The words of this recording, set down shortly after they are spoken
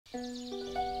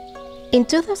In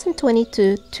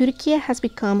 2022, Turkey has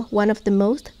become one of the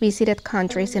most visited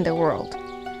countries in the world.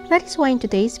 That is why in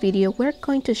today's video we're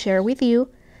going to share with you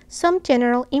some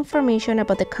general information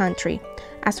about the country.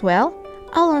 As well,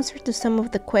 I'll answer to some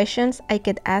of the questions I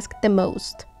get asked the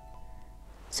most.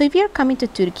 So if you're coming to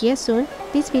Turkey soon,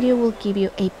 this video will give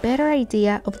you a better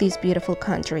idea of this beautiful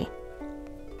country.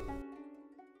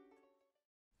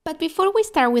 But before we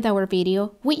start with our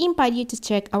video, we invite you to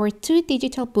check our two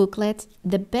digital booklets,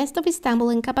 The Best of Istanbul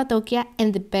and Cappadocia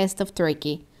and The Best of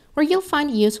Turkey, where you'll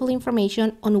find useful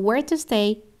information on where to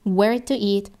stay, where to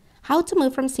eat, how to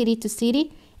move from city to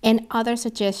city, and other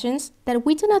suggestions that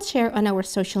we do not share on our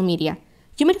social media.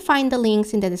 You may find the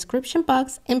links in the description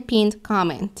box and pinned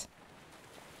comment.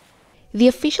 The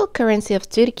official currency of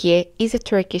Turkey is a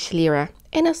Turkish lira,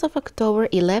 and as of October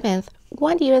 11th,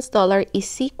 $1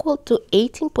 is equal to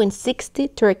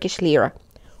 18.60 Turkish lira,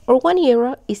 or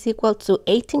 €1 is equal to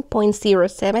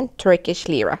 18.07 Turkish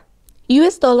lira.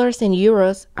 US dollars and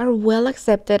euros are well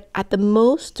accepted at the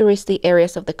most touristy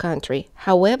areas of the country.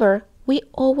 However, we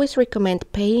always recommend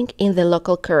paying in the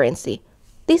local currency.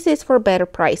 This is for better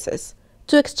prices.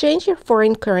 To exchange your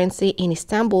foreign currency in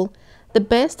Istanbul, the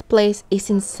best place is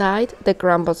inside the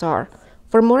Grand Bazaar.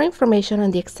 For more information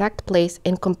on the exact place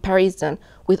and comparison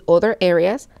with other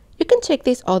areas, you can check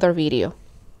this other video.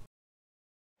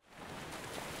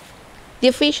 The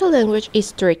official language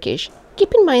is Turkish.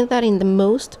 Keep in mind that in the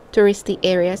most touristy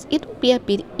areas, it will be a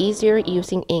bit easier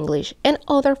using English and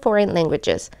other foreign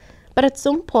languages, but at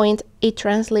some point, a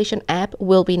translation app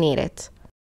will be needed.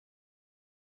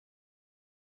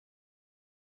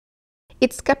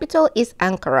 Its capital is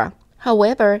Ankara.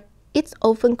 However, it's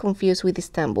often confused with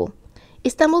Istanbul.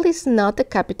 Istanbul is not the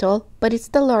capital, but it's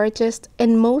the largest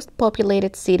and most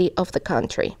populated city of the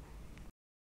country.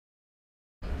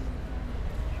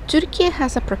 Turkey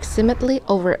has approximately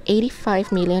over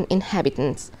 85 million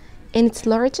inhabitants, and its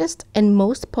largest and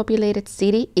most populated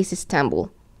city is Istanbul.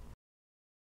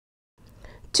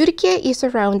 Turkey is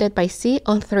surrounded by sea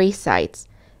on three sides: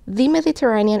 the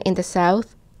Mediterranean in the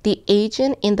south, the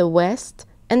Aegean in the west,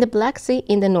 and the Black Sea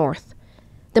in the north.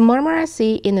 The Marmara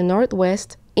Sea in the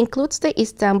northwest includes the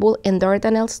Istanbul and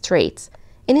Dardanelles Straits,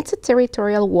 and it's a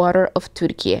territorial water of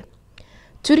Turkey.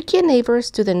 Turkey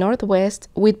neighbors to the northwest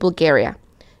with Bulgaria,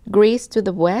 Greece to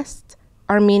the west,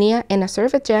 Armenia and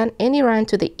Azerbaijan and Iran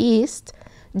to the east,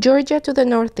 Georgia to the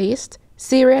northeast,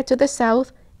 Syria to the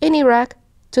south, and Iraq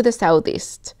to the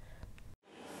southeast.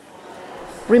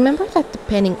 Remember that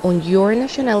depending on your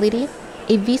nationality,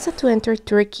 a visa to enter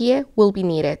Turkey will be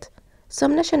needed.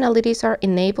 Some nationalities are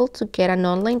enabled to get an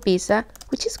online visa,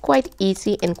 which is quite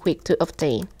easy and quick to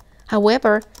obtain.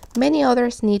 However, many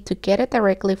others need to get it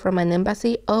directly from an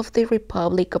embassy of the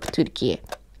Republic of Turkey.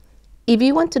 If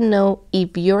you want to know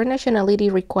if your nationality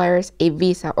requires a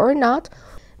visa or not,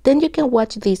 then you can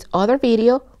watch this other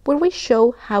video where we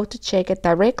show how to check it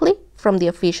directly from the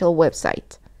official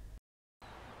website.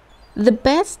 The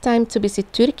best time to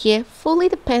visit Turkey fully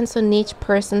depends on each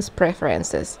person's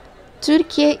preferences.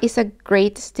 Turkey is a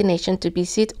great destination to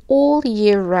visit all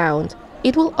year round.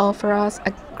 It will offer us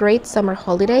a great summer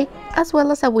holiday as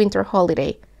well as a winter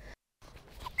holiday.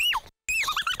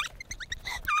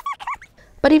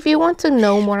 But if you want to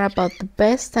know more about the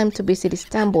best time to visit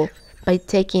Istanbul by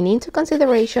taking into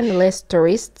consideration less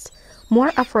tourists, more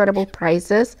affordable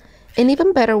prices, and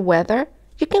even better weather,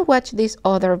 you can watch this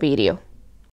other video.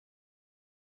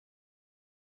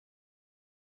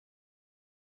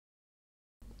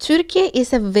 Turkey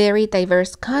is a very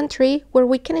diverse country where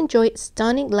we can enjoy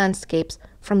stunning landscapes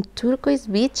from turquoise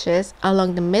beaches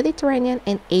along the Mediterranean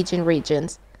and Aegean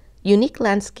regions, unique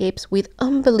landscapes with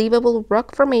unbelievable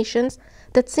rock formations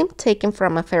that seem taken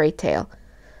from a fairy tale,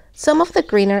 some of the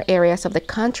greener areas of the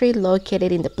country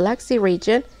located in the Black Sea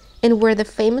region and where the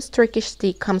famous Turkish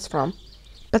tea comes from.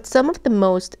 But some of the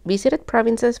most visited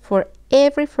provinces for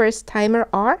every first-timer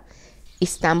are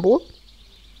Istanbul,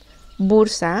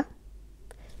 Bursa,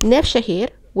 Nevşehir,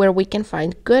 where we can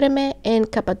find Göreme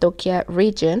and Cappadocia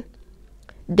region,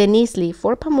 Denizli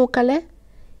for Pamukkale,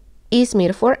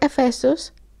 Izmir for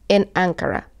Ephesus, and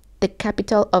Ankara, the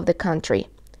capital of the country.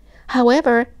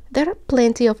 However, there are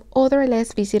plenty of other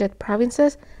less visited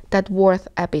provinces that worth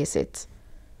a visit.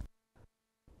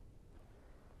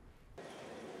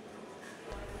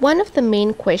 One of the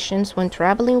main questions when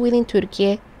traveling within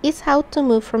Turkey is how to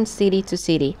move from city to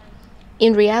city.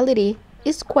 In reality,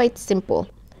 it's quite simple.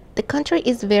 The country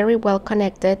is very well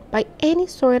connected by any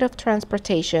sort of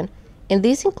transportation, and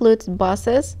this includes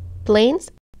buses, planes,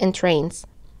 and trains.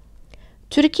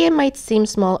 Turkey might seem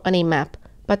small on a map,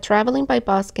 but traveling by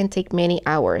bus can take many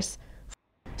hours.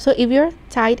 So if you're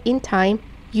tight in time,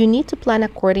 you need to plan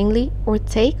accordingly or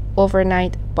take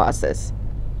overnight buses.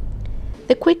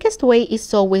 The quickest way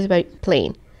is always by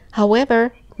plane,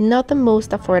 however, not the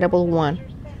most affordable one.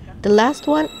 The last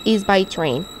one is by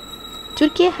train.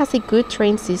 Turkey has a good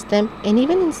train system, and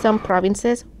even in some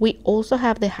provinces, we also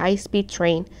have the high-speed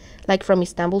train, like from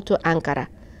Istanbul to Ankara.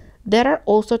 There are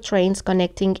also trains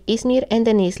connecting Izmir and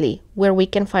Denizli, where we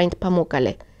can find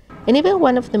Pamukkale, and even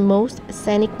one of the most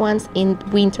scenic ones in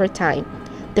winter time,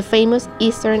 the famous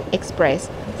Eastern Express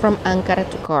from Ankara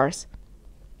to Kars.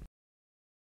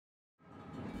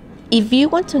 If you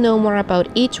want to know more about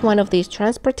each one of these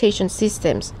transportation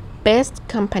systems, best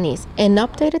companies, and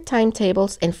updated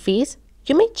timetables and fees,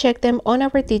 you may check them on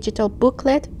our digital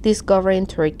booklet, Discovering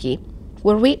Turkey,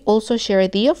 where we also share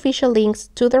the official links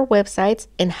to their websites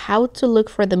and how to look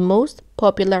for the most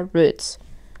popular routes.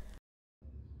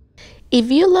 If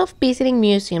you love visiting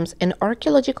museums and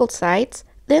archaeological sites,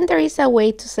 then there is a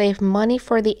way to save money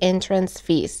for the entrance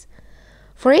fees.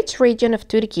 For each region of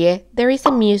Turkey, there is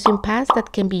a museum pass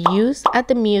that can be used at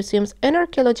the museums and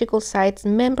archaeological sites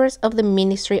members of the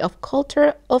Ministry of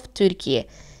Culture of Turkey,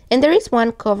 and there is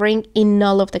one covering in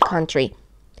all of the country.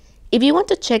 If you want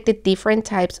to check the different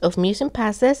types of museum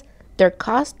passes, their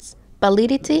costs,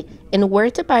 validity, and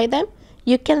where to buy them,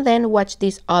 you can then watch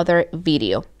this other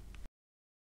video.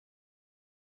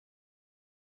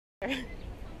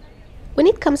 When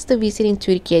it comes to visiting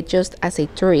Turkey just as a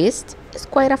tourist, it's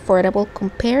quite affordable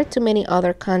compared to many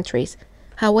other countries.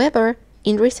 However,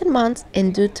 in recent months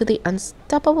and due to the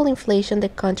unstoppable inflation the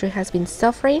country has been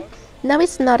suffering, now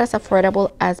it's not as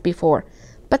affordable as before,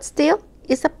 but still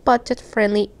it's a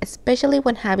budget-friendly, especially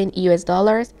when having US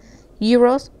dollars,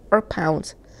 euros, or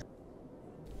pounds.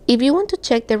 If you want to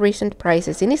check the recent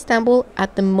prices in Istanbul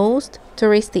at the most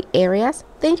touristy areas,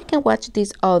 then you can watch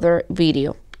this other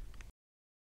video.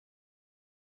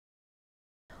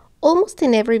 Almost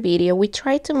in every video, we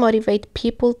try to motivate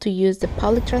people to use the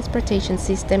public transportation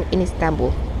system in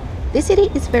Istanbul. The city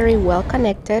is very well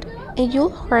connected and you'll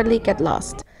hardly get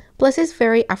lost. Plus, it's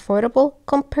very affordable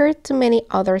compared to many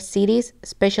other cities,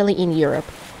 especially in Europe.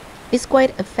 It's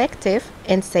quite effective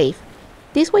and safe.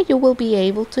 This way you will be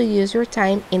able to use your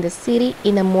time in the city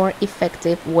in a more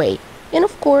effective way. And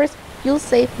of course, you'll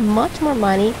save much more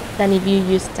money than if you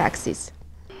use taxis.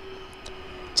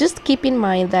 Just keep in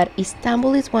mind that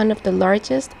Istanbul is one of the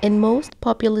largest and most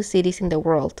populous cities in the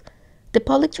world. The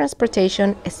public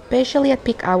transportation, especially at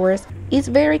peak hours, is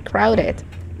very crowded,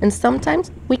 and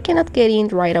sometimes we cannot get in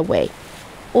right away.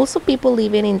 Also, people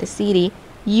living in the city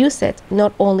use it,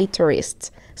 not only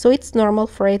tourists, so it's normal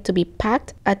for it to be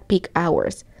packed at peak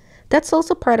hours. That's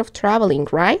also part of traveling,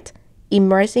 right?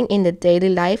 Immersing in the daily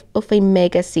life of a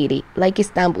mega city like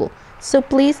Istanbul. So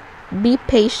please be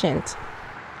patient.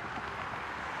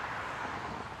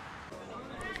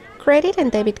 Credit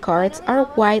and debit cards are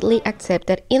widely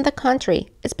accepted in the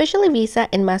country, especially Visa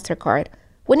and MasterCard.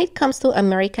 When it comes to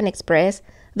American Express,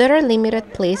 there are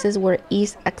limited places where it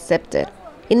is accepted.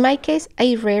 In my case,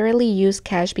 I rarely use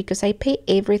cash because I pay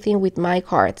everything with my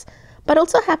cards, but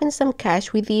also having some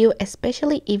cash with you,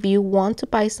 especially if you want to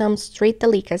buy some street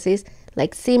delicacies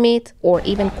like simit or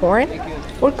even corn,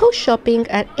 or go shopping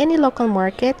at any local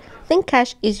market, then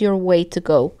cash is your way to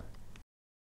go.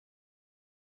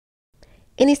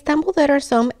 In Istanbul, there are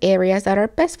some areas that are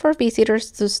best for visitors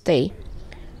to stay.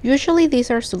 Usually these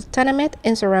are Sultanahmet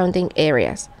and surrounding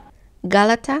areas,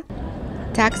 Galata,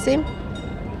 Taksim,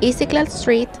 Istiklal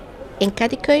Street, and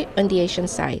Kadıköy on the Asian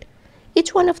side.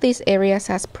 Each one of these areas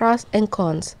has pros and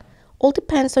cons. All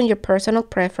depends on your personal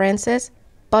preferences,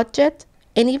 budget,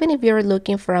 and even if you're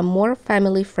looking for a more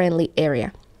family-friendly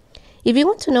area. If you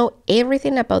want to know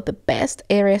everything about the best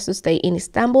areas to stay in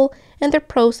Istanbul and their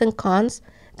pros and cons,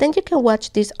 then you can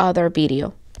watch this other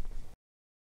video.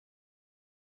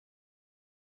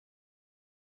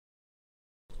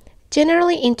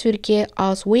 Generally in Turkey,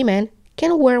 us women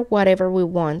can wear whatever we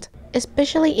want,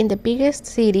 especially in the biggest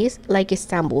cities like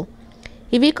Istanbul.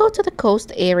 If you go to the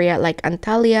coast area like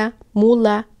Antalya,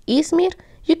 Muğla, Izmir,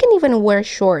 you can even wear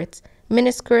shorts,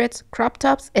 miniskirts, crop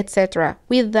tops, etc.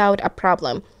 without a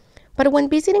problem. But when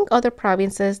visiting other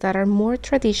provinces that are more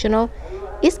traditional,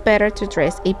 it's better to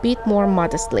dress a bit more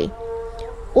modestly.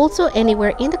 Also,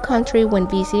 anywhere in the country when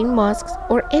visiting mosques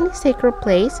or any sacred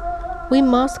place, we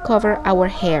must cover our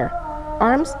hair,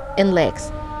 arms, and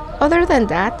legs. Other than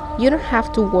that, you don't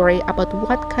have to worry about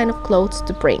what kind of clothes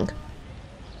to bring.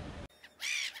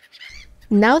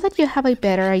 Now that you have a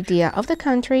better idea of the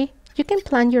country, you can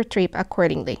plan your trip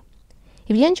accordingly.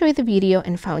 If you enjoyed the video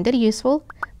and found it useful,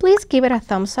 please give it a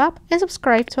thumbs up and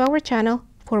subscribe to our channel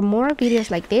for more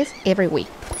videos like this every week.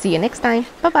 See you next time.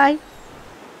 Bye-bye.